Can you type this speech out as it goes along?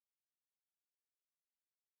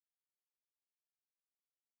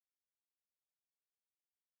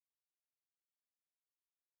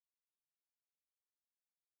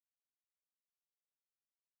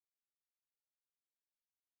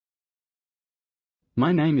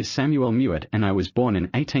My name is Samuel Mewett and I was born in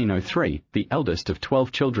 1803, the eldest of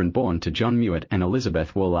 12 children born to John Mewett and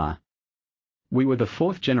Elizabeth Waller. We were the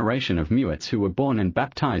fourth generation of Mewetts who were born and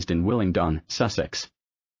baptized in Willingdon, Sussex.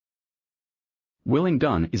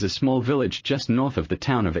 Willingdon is a small village just north of the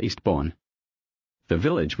town of Eastbourne. The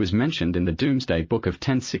village was mentioned in the Domesday Book of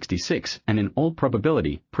 1066 and in all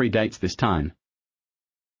probability predates this time.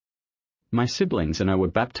 My siblings and I were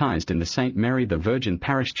baptized in the St. Mary the Virgin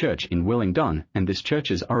Parish Church in Willingdon, and this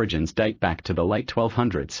church's origins date back to the late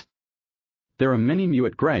 1200s. There are many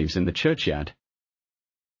Mewett graves in the churchyard.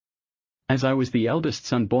 As I was the eldest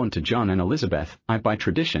son born to John and Elizabeth, I by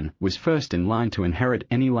tradition was first in line to inherit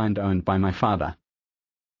any land owned by my father.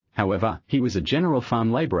 However, he was a general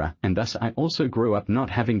farm labourer, and thus I also grew up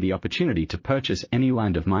not having the opportunity to purchase any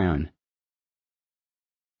land of my own.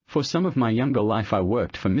 For some of my younger life I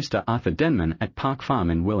worked for Mr. Arthur Denman at Park Farm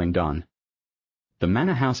in Willingdon. The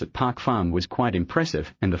manor house at Park Farm was quite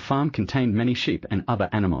impressive, and the farm contained many sheep and other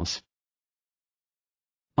animals.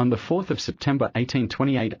 On the 4th of September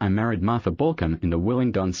 1828 I married Martha Balcombe in the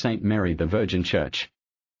Willingdon St. Mary the Virgin Church.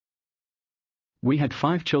 We had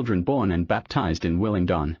 5 children born and baptized in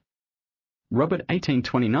Willingdon. Robert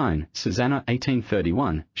 1829, Susanna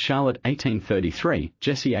 1831, Charlotte 1833,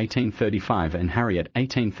 Jessie 1835 and Harriet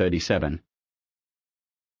 1837.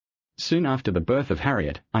 Soon after the birth of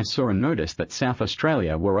Harriet, I saw a notice that South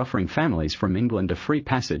Australia were offering families from England a free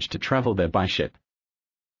passage to travel there by ship.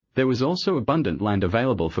 There was also abundant land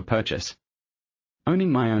available for purchase.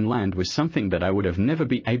 Owning my own land was something that I would have never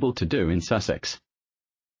been able to do in Sussex.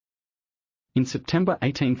 In September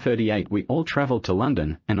 1838 we all travelled to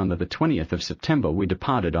London, and on the 20th of September we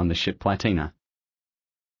departed on the ship Platina.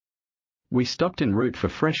 We stopped en route for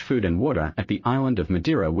fresh food and water at the island of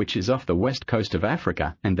Madeira, which is off the west coast of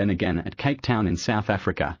Africa, and then again at Cape Town in South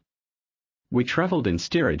Africa. We travelled in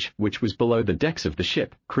steerage, which was below the decks of the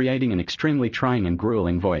ship, creating an extremely trying and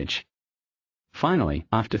grueling voyage. Finally,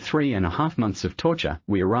 after 3.5 months of torture,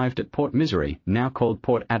 we arrived at Port Misery, now called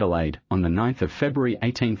Port Adelaide, on the 9th of February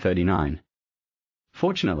 1839.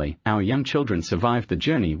 Fortunately, our young children survived the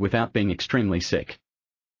journey without being extremely sick.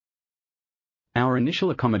 Our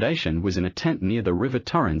initial accommodation was in a tent near the River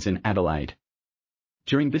Torrens in Adelaide.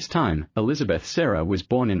 During this time, Elizabeth Sarah was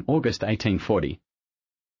born in August 1840.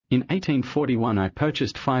 In 1841 I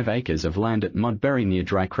purchased 5 acres of land at Modbury near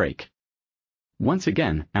Dry Creek. Once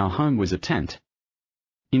again, our home was a tent.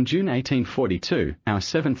 In June 1842, our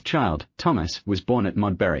 7th child, Thomas, was born at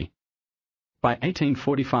Modbury. By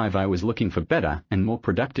 1845 I was looking for better and more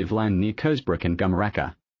productive land near Kersbrook and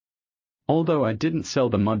Gummeraka. Although I didn't sell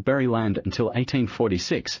the Modbury land until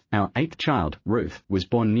 1846, our 8th child, Ruth, was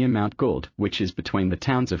born near Mount Gould, which is between the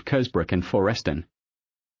towns of Kersbrook and Foreston.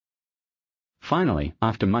 Finally,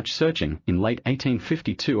 after much searching, in late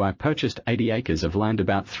 1852 I purchased 80 acres of land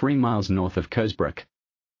about 3 miles north of Kersbrook.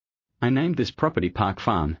 I named this property Park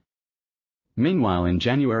Farm. Meanwhile, in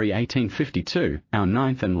January 1852, our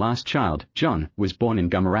 9th and last child, John, was born in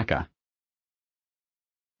Gummeraka.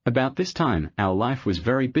 About this time, our life was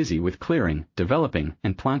very busy with clearing, developing,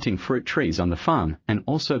 and planting fruit trees on the farm, and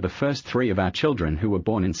also the first 3 of our children who were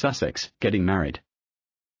born in Sussex, getting married.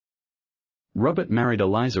 Robert married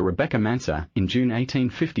Eliza Rebecca Manser in June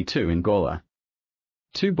 1852 in Gawler.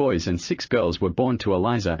 2 boys and 6 girls were born to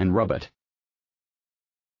Eliza and Robert.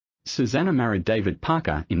 Susanna married David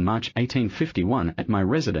Parker in March 1851 at my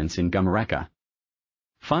residence in Gummeraka.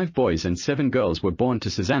 5 boys and 7 girls were born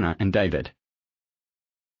to Susanna and David.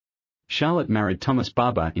 Charlotte married Thomas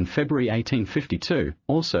Barber in February 1852,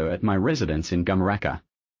 also at my residence in Gummeraka.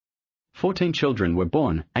 14 children were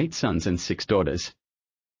born, 8 sons and 6 daughters.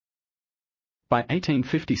 By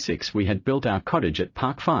 1856 we had built our cottage at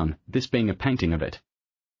Park Farm, this being a painting of it.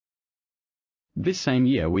 This same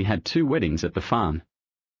year we had 2 weddings at the farm.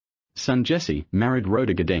 Son Jesse married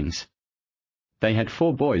Rhoda Giddings. They had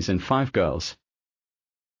 4 boys and 5 girls.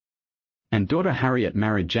 And daughter Harriet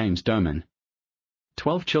married James Doman.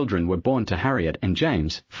 12 children were born to Harriet and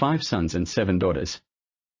James, 5 sons and 7 daughters.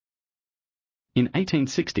 In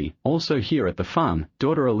 1860, also here at the farm,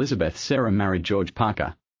 daughter Elizabeth Sarah married George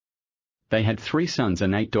Parker. They had 3 sons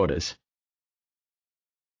and 8 daughters.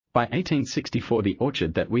 By 1864 the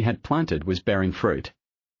orchard that we had planted was bearing fruit.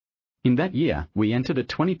 In that year, we entered a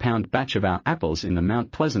 20-pound batch of our apples in the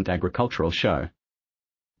Mount Pleasant Agricultural Show.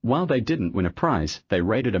 While they didn't win a prize, they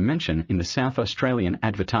rated a mention in the South Australian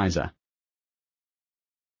Advertiser.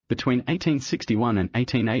 Between 1861 and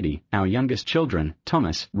 1880, our youngest children,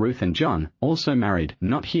 Thomas, Ruth and John, also married,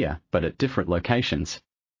 not here, but at different locations.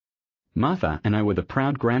 Martha and I were the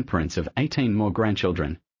proud grandparents of 18 more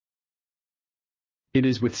grandchildren. It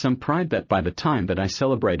is with some pride that by the time that I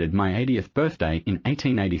celebrated my 80th birthday in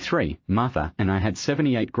 1883, Martha and I had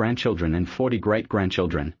 78 grandchildren and 40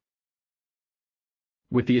 great-grandchildren.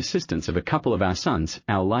 With the assistance of a couple of our sons,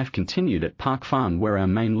 our life continued at Park Farm, where our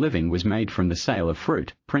main living was made from the sale of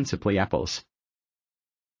fruit, principally apples.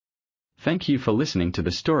 Thank you for listening to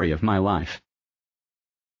the story of my life.